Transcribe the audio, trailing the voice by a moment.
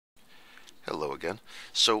Hello again.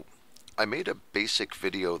 So I made a basic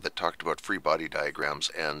video that talked about free body diagrams,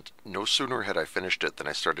 and no sooner had I finished it than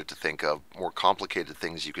I started to think of more complicated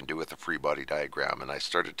things you can do with a free body diagram, and I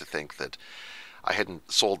started to think that I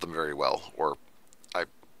hadn't sold them very well, or I,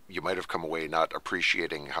 you might have come away not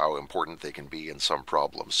appreciating how important they can be in some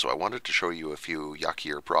problems. So I wanted to show you a few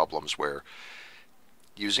yuckier problems where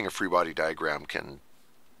using a free body diagram can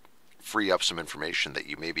free up some information that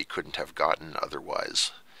you maybe couldn't have gotten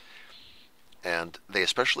otherwise. And they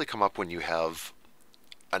especially come up when you have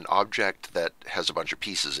an object that has a bunch of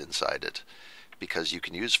pieces inside it, because you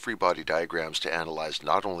can use free body diagrams to analyze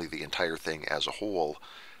not only the entire thing as a whole,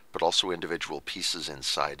 but also individual pieces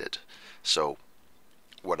inside it. So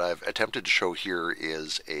what I've attempted to show here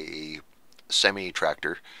is a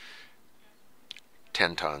semi-tractor,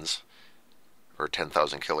 10 tons, or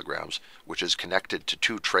 10,000 kilograms, which is connected to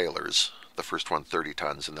two trailers, the first one 30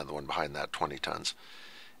 tons, and then the one behind that 20 tons.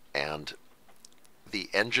 And the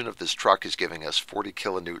engine of this truck is giving us 40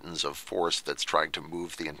 kilonewtons of force that's trying to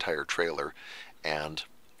move the entire trailer. And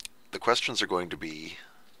the questions are going to be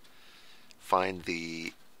find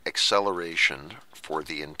the acceleration for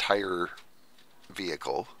the entire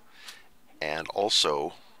vehicle, and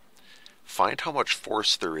also find how much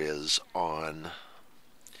force there is on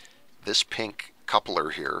this pink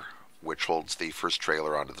coupler here, which holds the first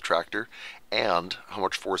trailer onto the tractor, and how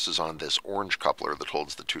much force is on this orange coupler that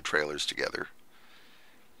holds the two trailers together.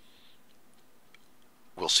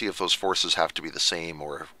 We'll see if those forces have to be the same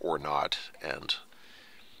or not, and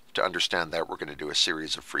to understand that, we're going to do a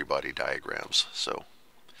series of free body diagrams. So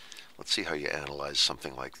let's see how you analyze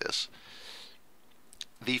something like this.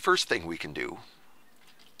 The first thing we can do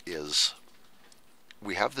is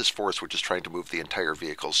we have this force which is trying to move the entire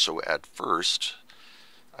vehicle. So at first,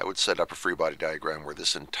 I would set up a free body diagram where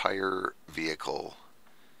this entire vehicle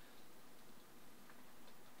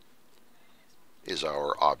is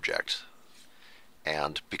our object.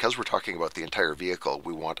 And because we're talking about the entire vehicle,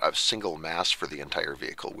 we want a single mass for the entire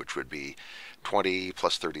vehicle, which would be 20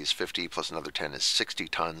 plus 30 is 50 plus another 10 is 60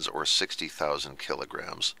 tons, or 60,000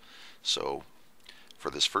 kilograms. So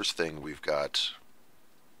for this first thing, we've got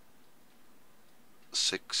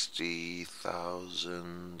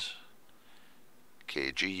 60,000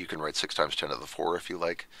 kg. You can write 6 times 10 to the 4 if you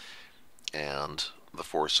like. And the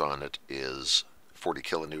force on it is 40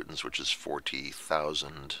 kilonewtons, which is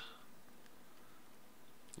 40,000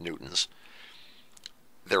 newtons.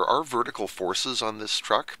 There are vertical forces on this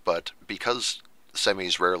truck, but because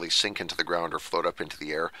semis rarely sink into the ground or float up into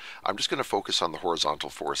the air, I'm just going to focus on the horizontal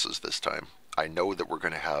forces this time. I know that we're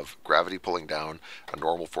going to have gravity pulling down, a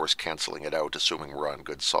normal force canceling it out, assuming we're on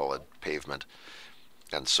good solid pavement.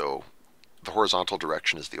 And so the horizontal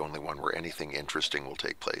direction is the only one where anything interesting will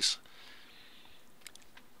take place.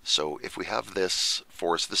 So if we have this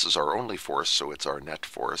force, this is our only force, so it's our net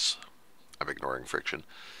force. I'm ignoring friction.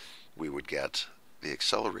 We would get the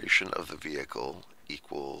acceleration of the vehicle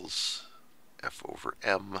equals F over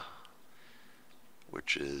m,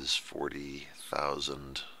 which is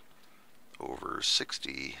 40,000 over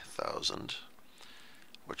 60,000,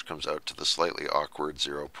 which comes out to the slightly awkward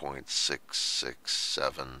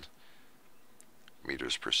 0.667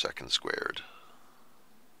 meters per second squared.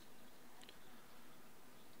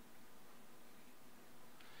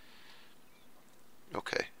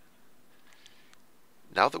 Okay.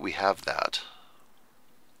 Now that we have that,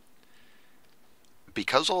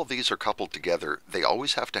 because all of these are coupled together, they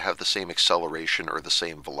always have to have the same acceleration or the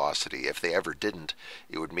same velocity. If they ever didn't,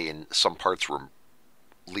 it would mean some parts were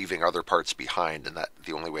leaving other parts behind, and that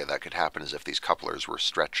the only way that could happen is if these couplers were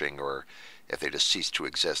stretching, or if they just ceased to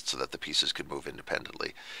exist so that the pieces could move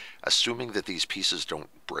independently. Assuming that these pieces don't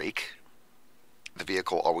break, the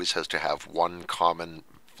vehicle always has to have one common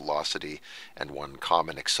velocity and one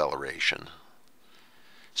common acceleration.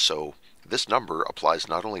 So this number applies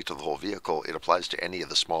not only to the whole vehicle, it applies to any of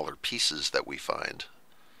the smaller pieces that we find.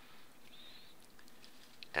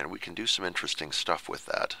 And we can do some interesting stuff with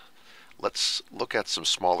that. Let's look at some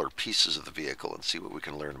smaller pieces of the vehicle and see what we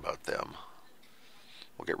can learn about them.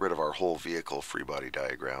 We'll get rid of our whole vehicle free body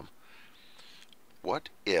diagram. What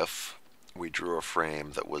if we drew a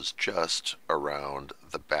frame that was just around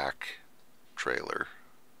the back trailer?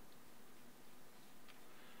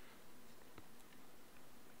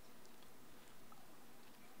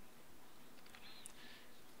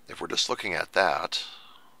 If we're just looking at that,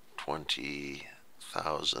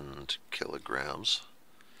 20,000 kilograms,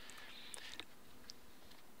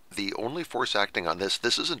 the only force acting on this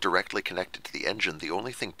isn't directly connected to the engine. The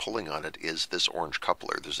only thing pulling on it is this orange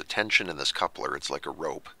coupler. There's a tension in this coupler. It's like a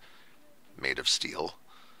rope made of steel.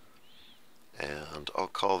 And I'll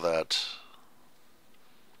call that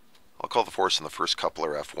I'll call the force in the first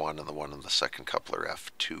coupler F1 and the one in the second coupler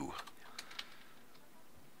F2.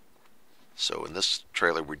 So in this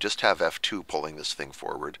trailer, we just have F2 pulling this thing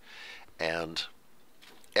forward, and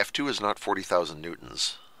F2 is not 40,000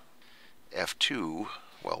 newtons. F2,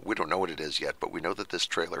 well, we don't know what it is yet, but we know that this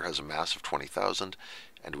trailer has a mass of 20,000,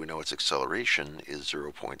 and we know its acceleration is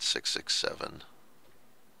 0.667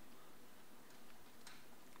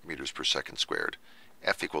 meters per second squared.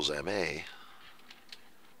 F equals ma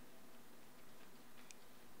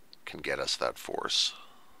can get us that force.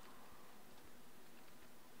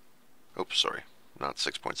 Oops, sorry, not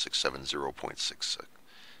 6.67,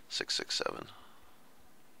 0.667.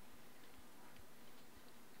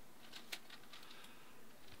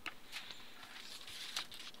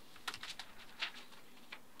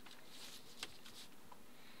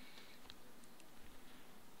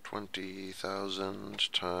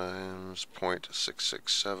 $20,000 times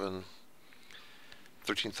 0.667,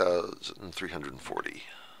 13,340.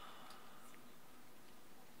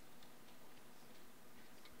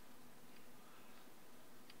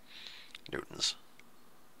 Newtons.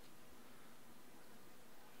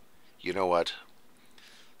 You know what?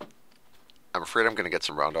 I'm afraid I'm going to get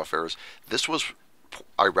some round-off errors.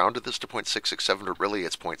 I rounded this to 0.667, but really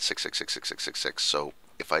it's 0.6666666. So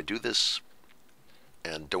if I do this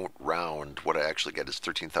and don't round, what I actually get is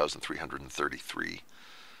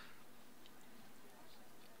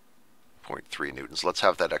 13,333.3 newtons. Let's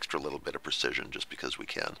have that extra little bit of precision just because we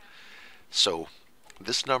can. So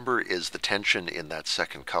this number is the tension in that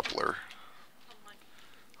second coupler.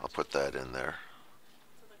 I'll put that in there.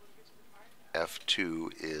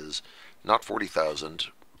 F2 is not 40,000,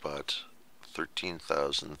 but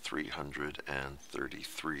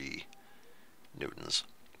 13,333 newtons.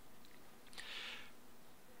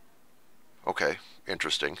 Okay,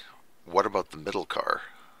 interesting. What about the middle car,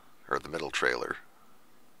 or the middle trailer?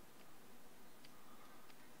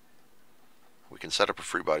 We can set up a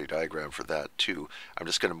free body diagram for that too. I'm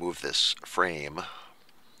just going to move this frame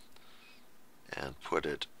and put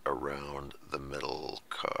it around the middle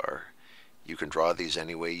car. You can draw these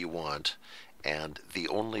any way you want, and the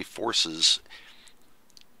only forces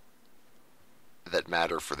that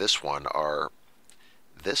matter for this one are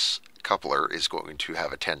this coupler is going to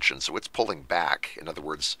have a tension, so it's pulling back. In other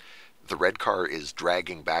words, the red car is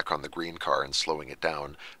dragging back on the green car and slowing it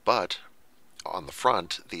down, but on the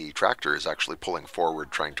front, the tractor is actually pulling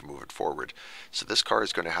forward, trying to move it forward. So this car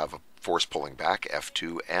is going to have a force pulling back,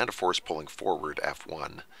 F2, and a force pulling forward,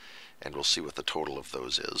 F1, and we'll see what the total of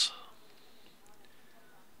those is.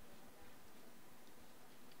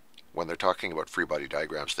 When they're talking about free body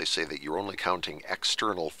diagrams, they say that you're only counting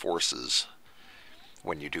external forces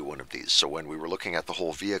when you do one of these. So when we were looking at the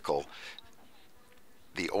whole vehicle,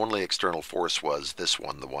 the only external force was this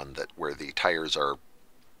one, the one that where the tires are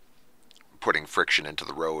putting friction into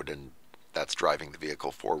the road, and that's driving the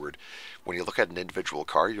vehicle forward. When you look at an individual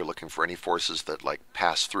car, you're looking for any forces that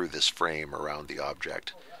pass through this frame around the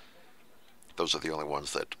object. Those are the only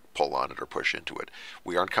ones that pull on it or push into it.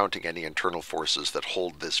 We aren't counting any internal forces that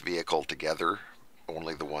hold this vehicle together,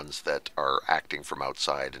 only the ones that are acting from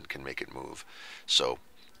outside and can make it move. So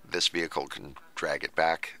this vehicle can drag it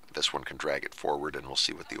back, this one can drag it forward, and we'll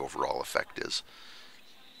see what the overall effect is.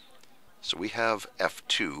 So we have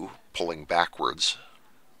F2 pulling backwards,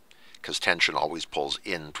 because tension always pulls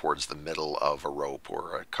in towards the middle of a rope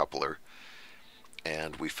or a coupler.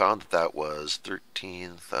 And we found that that was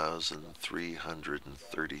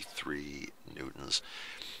 13,333 newtons.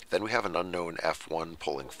 Then we have an unknown F1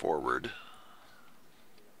 pulling forward.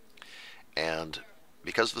 And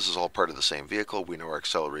because this is all part of the same vehicle, we know our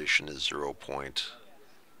acceleration is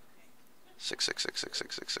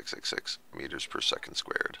 0.666666666 meters per second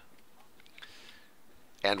squared.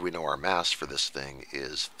 And we know our mass for this thing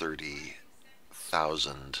is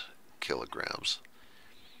 30,000 kilograms.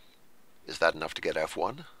 Is that enough to get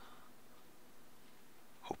F1?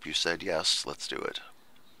 Hope you said yes. Let's do it.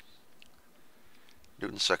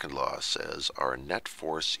 Newton's second law says our net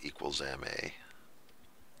force equals ma.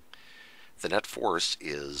 The net force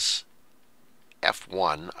is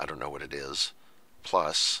F1, I don't know what it is,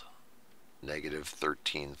 plus negative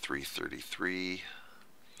 13,333.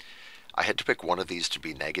 I had to pick one of these to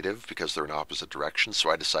be negative because they're in opposite directions, so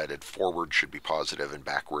I decided forward should be positive and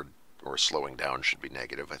backward or slowing down should be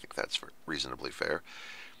negative. I think that's reasonably fair.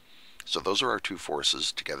 So those are our two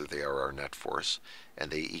forces. Together they are our net force, and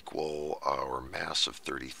they equal our mass of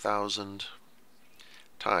 30,000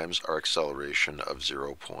 times our acceleration of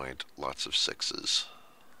 0. Lots of sixes.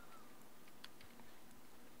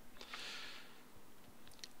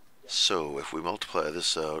 So if we multiply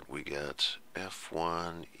this out, we get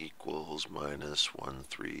F1 equals minus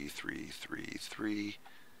 13333.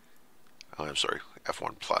 Oh, I'm sorry,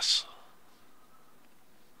 F1 plus.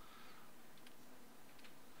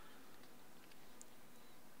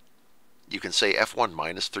 You can say F1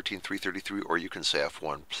 minus 13,333, or you can say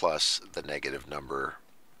F1 plus the negative number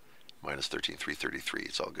minus 13,333.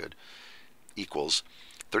 It's all good. Equals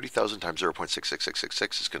 30,000 times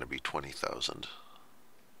 0.66666 is going to be 20,000.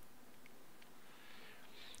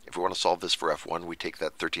 If we want to solve this for F1, we take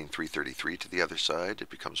that 13,333 to the other side. It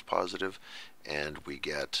becomes positive, and we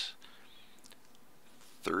get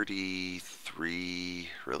 33,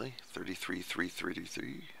 really?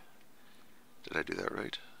 33,333? Did I do that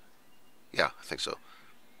right? Yeah, I think so.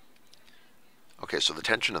 Okay, so the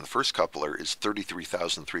tension in the first coupler is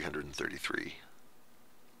 33,333.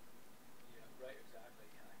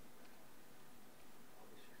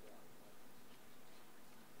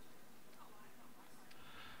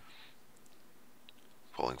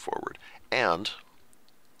 Pulling forward. And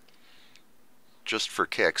just for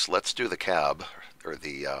kicks, let's do the cab, or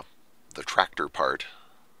the tractor part.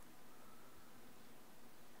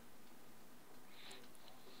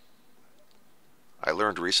 I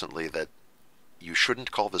learned recently that you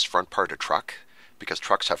shouldn't call this front part a truck, because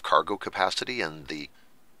trucks have cargo capacity, and the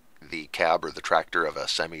cab or the tractor of a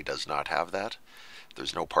semi does not have that.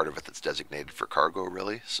 There's no part of it that's designated for cargo,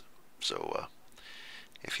 really. So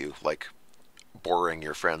if you like boring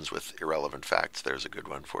your friends with irrelevant facts, there's a good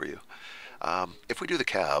one for you. If we do the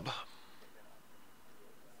cab,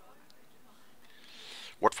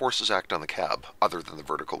 what forces act on the cab other than the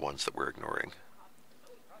vertical ones that we're ignoring?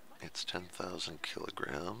 It's 10,000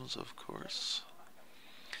 kilograms, of course.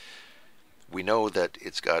 We know that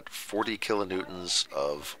it's got 40 kilonewtons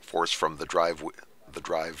of force from the drive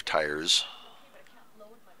tires,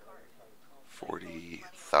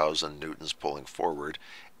 40,000 newtons pulling forward,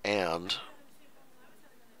 and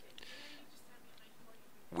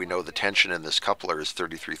we know the tension in this coupler is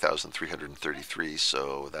 33,333,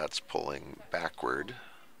 so that's pulling backward.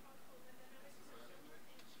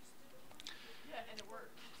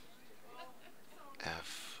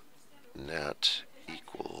 F net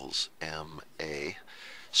equals MA.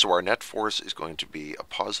 So our net force is going to be a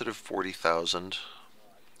positive 40,000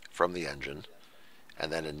 from the engine,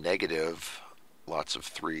 and then a negative, lots of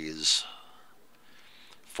threes,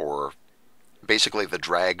 for basically the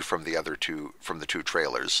drag from the two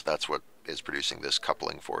trailers. That's what is producing this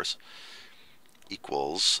coupling force.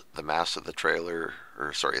 Equals the mass of the trailer,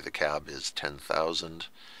 or sorry, the cab is 10,000,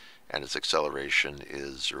 and its acceleration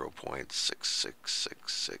is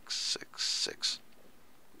 0.666666.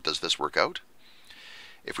 Does this work out?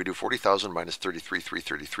 If we do 40,000 minus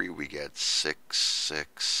 33,333, we get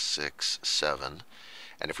 6667.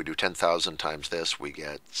 And if we do 10,000 times this, we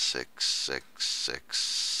get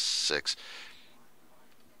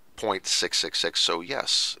 6666.666. So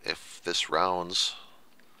yes, if this rounds,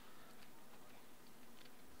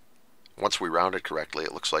 once we round it correctly,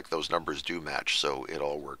 it looks like those numbers do match, so it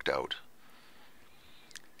all worked out.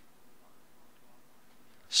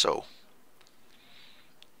 So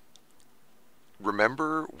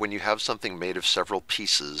remember, when you have something made of several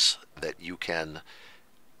pieces, that you can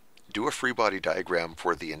do a free body diagram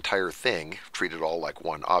for the entire thing, treat it all like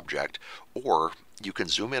one object, or you can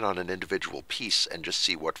zoom in on an individual piece and just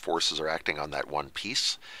see what forces are acting on that one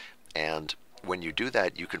piece. And when you do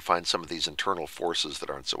that, you can find some of these internal forces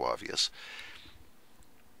that aren't so obvious.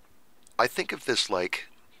 I think of this like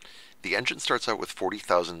the engine starts out with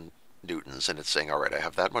 40,000 newtons, and it's saying, all right, I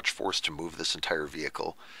have that much force to move this entire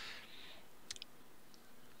vehicle.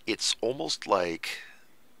 It's almost like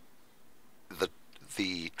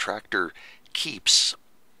the tractor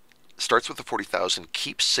starts with the 40,000,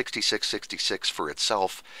 keeps 6666 for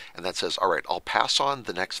itself, and then says, all right, I'll pass on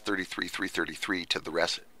the next 33,333 to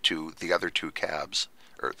the other two cabs,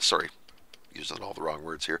 or sorry, using all the wrong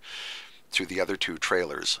words here, to the other two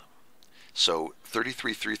trailers. So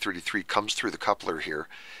 33,333 comes through the coupler here.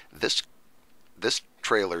 This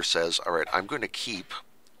trailer says, all right, I'm going to keep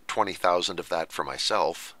 20,000 of that for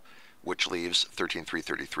myself, which leaves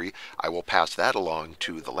 13,333. I will pass that along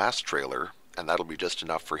to the last trailer, and that'll be just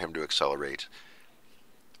enough for him to accelerate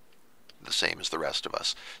the same as the rest of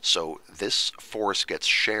us. So this force gets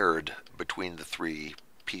shared between the three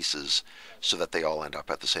pieces so that they all end up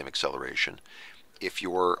at the same acceleration. If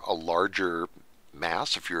you're a larger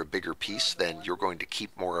mass, if you're a bigger piece, then you're going to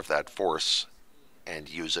keep more of that force and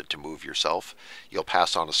use it to move yourself. You'll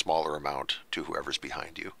pass on a smaller amount to whoever's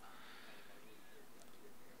behind you.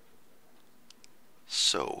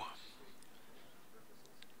 So,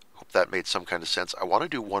 hope that made some kind of sense. I want to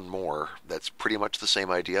do one more that's pretty much the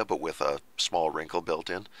same idea, but with a small wrinkle built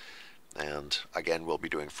in. And again, we'll be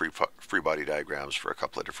doing free body diagrams for a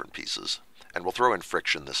couple of different pieces. And we'll throw in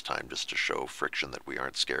friction this time just to show friction that we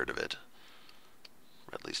aren't scared of it.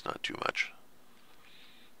 At least not too much.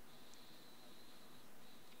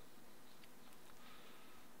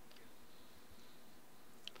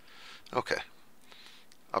 Okay.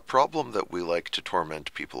 A problem that we like to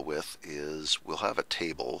torment people with is we'll have a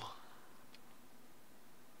table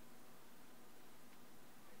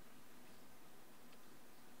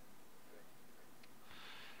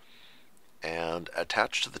and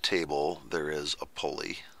attached to the table there is a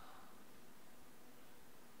pulley.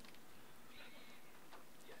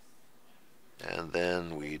 And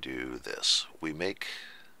then we do this. We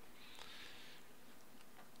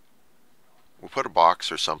put a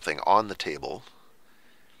box or something on the table,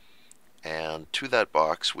 and to that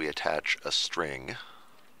box we attach a string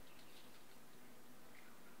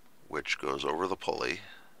which goes over the pulley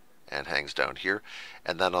and hangs down here,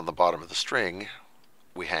 and then on the bottom of the string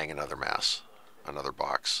we hang another mass, another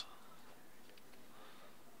box.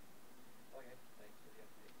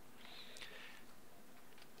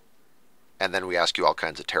 And then we ask you all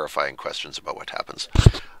kinds of terrifying questions about what happens.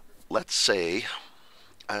 Let's say,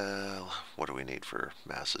 what do we need for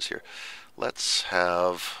masses here? Let's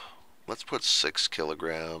put 6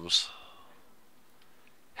 kilograms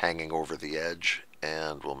hanging over the edge,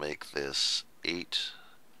 and we'll make this 8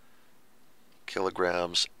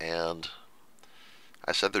 kilograms, and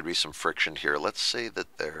I said there'd be some friction here. Let's say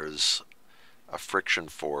that there's a friction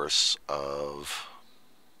force of,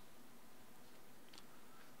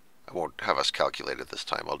 I won't have us calculate it this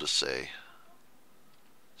time, I'll just say,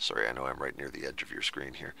 sorry, I know I'm right near the edge of your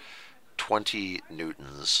screen here, 20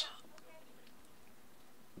 newtons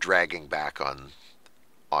dragging back on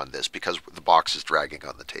this because the box is dragging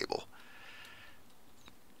on the table.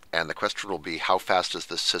 And the question will be, how fast does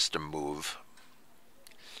this system move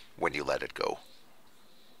when you let it go?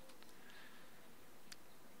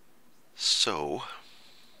 So,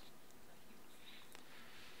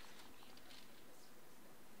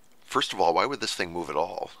 first of all, why would this thing move at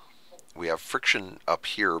all? We have friction up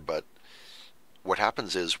here, but what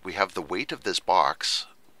happens is we have the weight of this box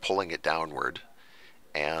pulling it downward,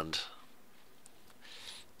 and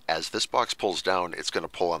as this box pulls down, it's going to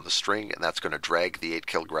pull on the string, and that's going to drag the 8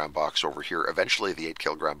 kilogram box over here. Eventually, the 8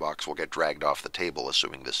 kilogram box will get dragged off the table,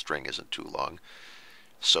 assuming this string isn't too long.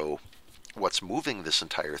 So, what's moving this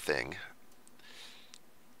entire thing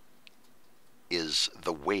is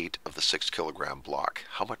the weight of the 6 kilogram block.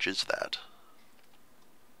 How much is that?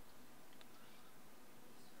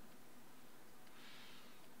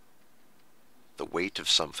 The weight of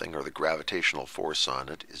something, or the gravitational force on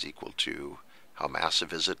it, is equal to how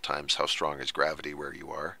massive is it times how strong is gravity where you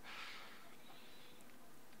are.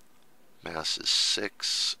 Mass is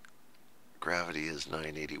 6, gravity is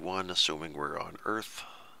 981, assuming we're on Earth.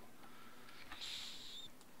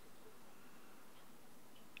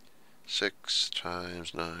 6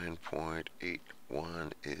 times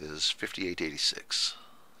 9.81 is 5886.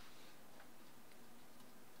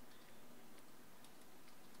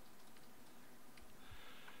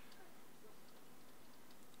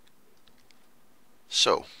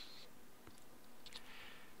 So,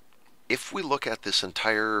 if we look at this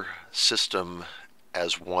entire system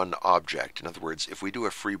as one object, in other words, if we do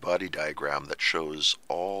a free body diagram that shows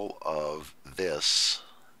all of this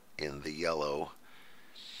in the yellow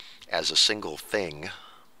as a single thing,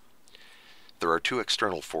 there are two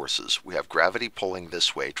external forces. We have gravity pulling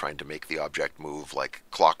this way, trying to make the object move like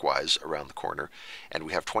clockwise around the corner, and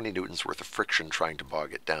we have 20 newtons worth of friction trying to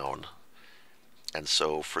bog it down. And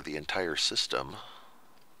so for the entire system,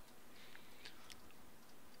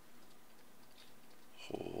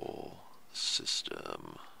 whole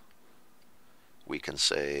system, we can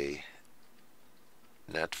say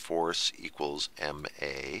net force equals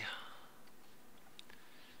MA.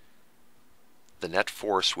 The net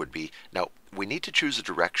force would be, now we need to choose a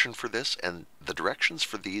direction for this, and the directions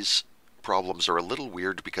for these problems are a little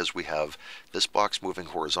weird because we have this box moving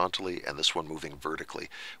horizontally and this one moving vertically.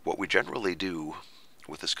 What we generally do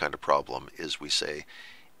with this kind of problem is we say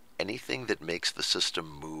anything that makes the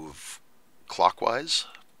system move clockwise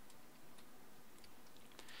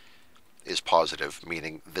is positive,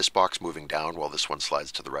 meaning this box moving down while this one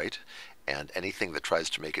slides to the right, and anything that tries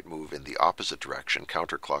to make it move in the opposite direction,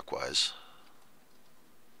 counterclockwise,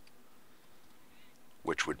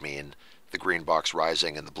 which would mean the green box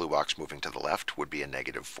rising and the blue box moving to the left, would be a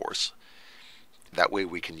negative force. That way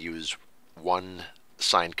we can use one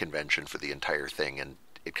sign convention for the entire thing, and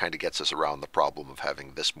it kind of gets us around the problem of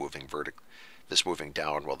having this moving this moving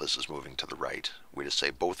down while this is moving to the right. We just say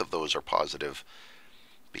both of those are positive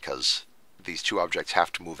because these two objects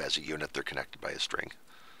have to move as a unit. They're connected by a string.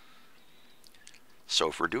 So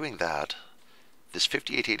if we're doing that, this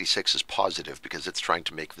 5886 is positive because it's trying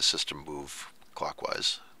to make the system move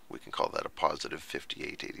clockwise. We can call that a positive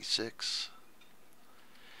 5886.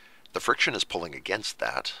 The friction is pulling against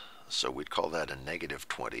that, so we'd call that a negative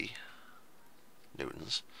 20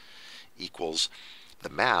 newtons, equals the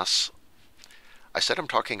mass. I said I'm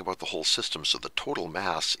talking about the whole system, so the total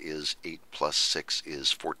mass is 8 plus 6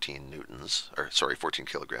 is 14 newtons, or sorry, 14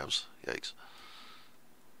 kilograms, yikes,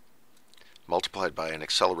 multiplied by an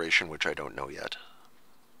acceleration, which I don't know yet.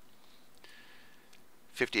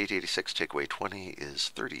 5886 take away 20 is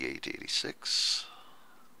 3886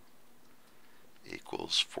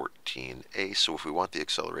 equals 14a. So if we want the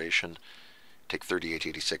acceleration, take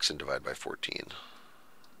 3886 and divide by 14.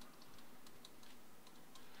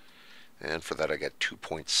 And for that I get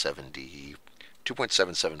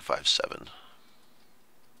 2.7757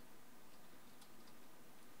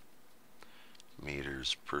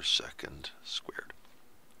 meters per second squared.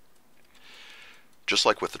 Just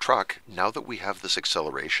like with the truck, now that we have this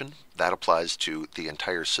acceleration, that applies to the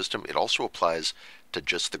entire system. It also applies to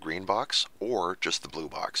just the green box or just the blue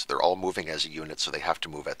box. They're all moving as a unit, so they have to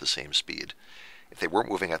move at the same speed. If they weren't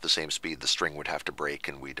moving at the same speed, the string would have to break,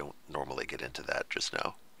 and we don't normally get into that just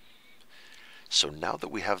now. So now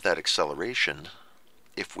that we have that acceleration,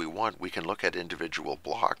 if we want, we can look at individual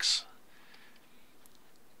blocks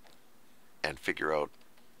and figure out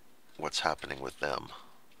what's happening with them.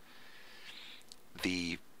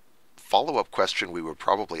 The follow-up question we would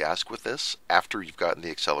probably ask with this, after you've gotten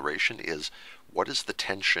the acceleration, is what is the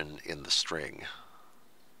tension in the string?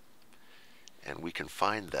 And we can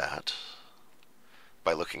find that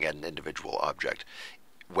by looking at an individual object.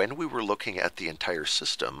 When we were looking at the entire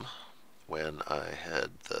system, when I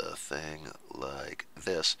had the thing like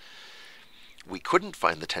this, we couldn't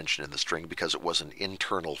find the tension in the string because it was an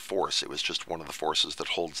internal force. It was just one of the forces that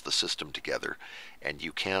holds the system together. And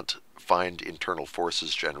you can't find internal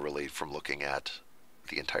forces generally from looking at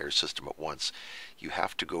the entire system at once. You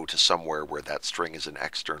have to go to somewhere where that string is an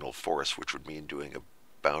external force, which would mean doing a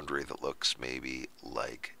boundary that looks maybe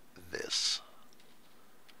like this.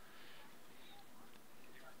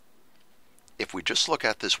 If we just look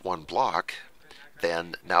at this one block,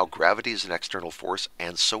 then now gravity is an external force,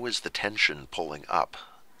 and so is the tension pulling up.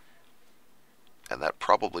 And that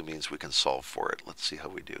probably means we can solve for it. Let's see how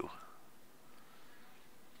we do.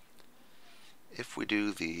 If we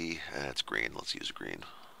do the, it's green, let's use green.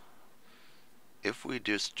 If we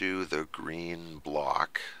just do the green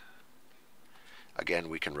block, again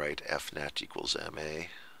we can write F net equals ma.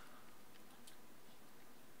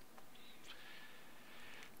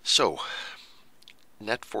 So,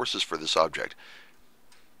 net forces for this object.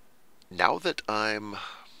 Now that I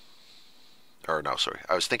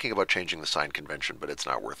was thinking about changing the sign convention, but it's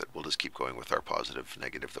not worth it. We'll just keep going with our positive,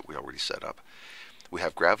 negative that we already set up. We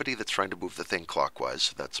have gravity that's trying to move the thing clockwise,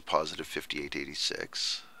 so that's a positive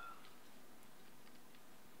 5886.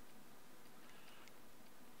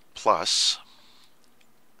 Plus,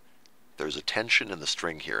 there's a tension in the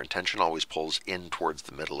string here, and tension always pulls in towards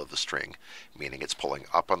the middle of the string, meaning it's pulling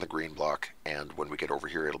up on the green block, and when we get over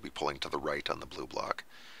here, it'll be pulling to the right on the blue block.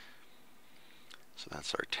 So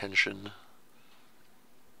that's our tension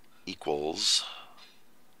equals,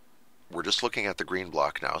 we're just looking at the green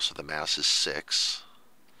block now, so the mass is 6.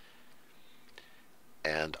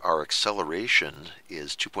 And our acceleration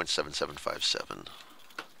is 2.7757.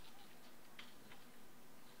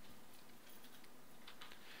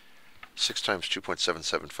 Six times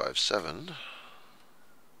 2.7757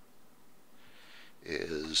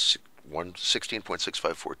 is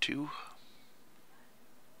 16.6542.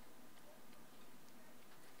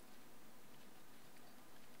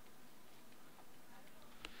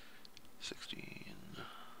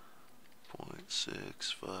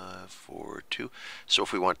 16.6542. So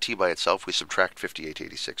if we want t by itself, we subtract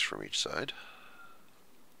 5886 from each side.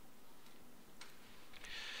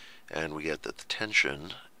 And we get that the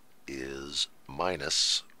tension is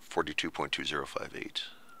minus 42.2058.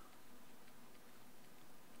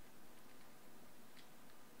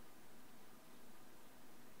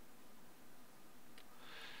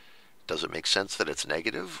 Does it make sense that it's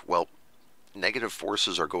negative? Well, negative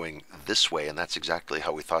forces are going this way, and that's exactly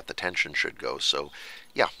how we thought the tension should go. So,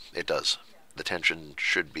 yeah, it does. The tension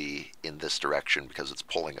should be in this direction because it's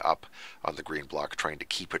pulling up on the green block, trying to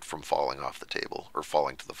keep it from falling off the table or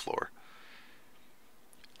falling to the floor.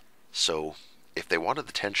 So, if they wanted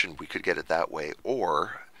the tension, we could get it that way,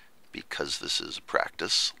 or because this is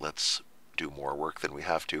practice, let's do more work than we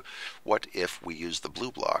have to. What if we use the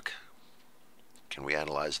blue block? Can we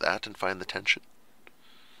analyze that and find the tension?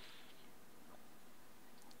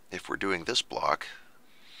 If we're doing this block,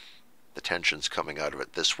 the tension's coming out of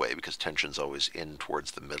it this way because tension's always in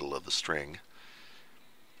towards the middle of the string.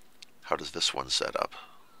 How does this one set up?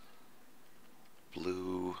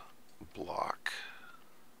 Blue block.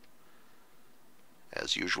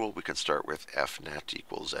 As usual, we can start with F net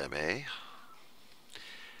equals MA.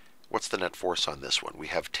 What's the net force on this one? We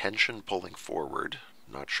have tension pulling forward,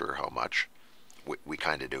 not sure how much. We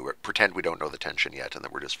kind of do. Pretend we don't know the tension yet and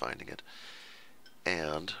that we're just finding it.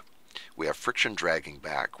 And we have friction dragging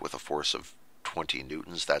back with a force of 20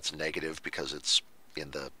 newtons. That's negative because it's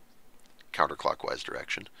in the counterclockwise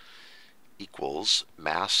direction. Equals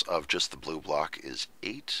mass of just the blue block is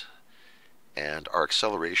 8. And our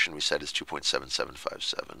acceleration we said is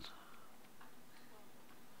 2.7757.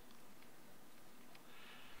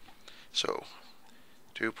 So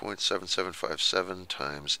 2.7757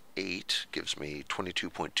 times 8 gives me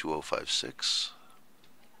 22.2056.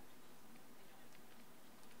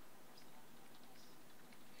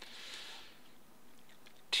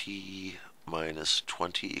 T minus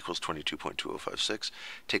 20 equals 22.2056.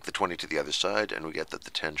 Take the 20 to the other side, and we get that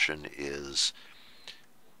the tension is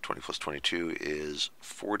 20 plus 22 is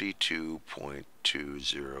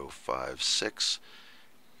 42.2056.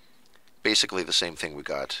 Basically the same thing we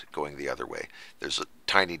got going the other way. There's a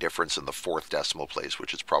tiny difference in the fourth decimal place,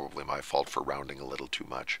 which is probably my fault for rounding a little too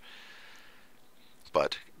much.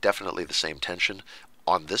 But definitely the same tension.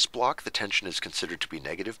 On this block, the tension is considered to be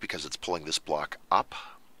negative because it's pulling this block up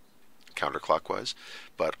counterclockwise.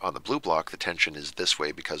 But on the blue block, the tension is this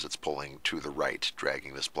way because it's pulling to the right,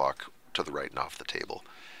 dragging this block to the right and off the table.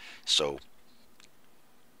 So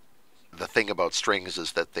the thing about strings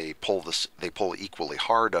is that they pull equally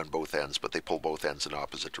hard on both ends, but they pull both ends in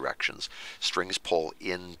opposite directions. Strings pull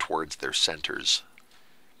in towards their centers,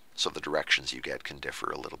 so the directions you get can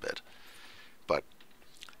differ a little bit. But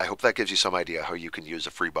I hope that gives you some idea how you can use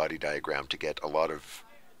a free body diagram to get a lot of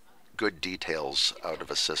good details out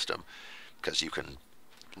of a system, because you can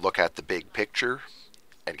look at the big picture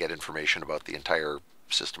and get information about the entire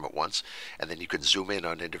system at once, and then you can zoom in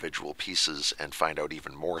on individual pieces and find out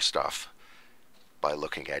even more stuff by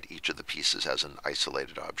looking at each of the pieces as an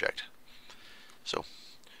isolated object. So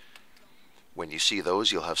when you see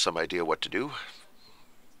those, you'll have some idea what to do.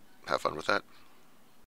 Have fun with that.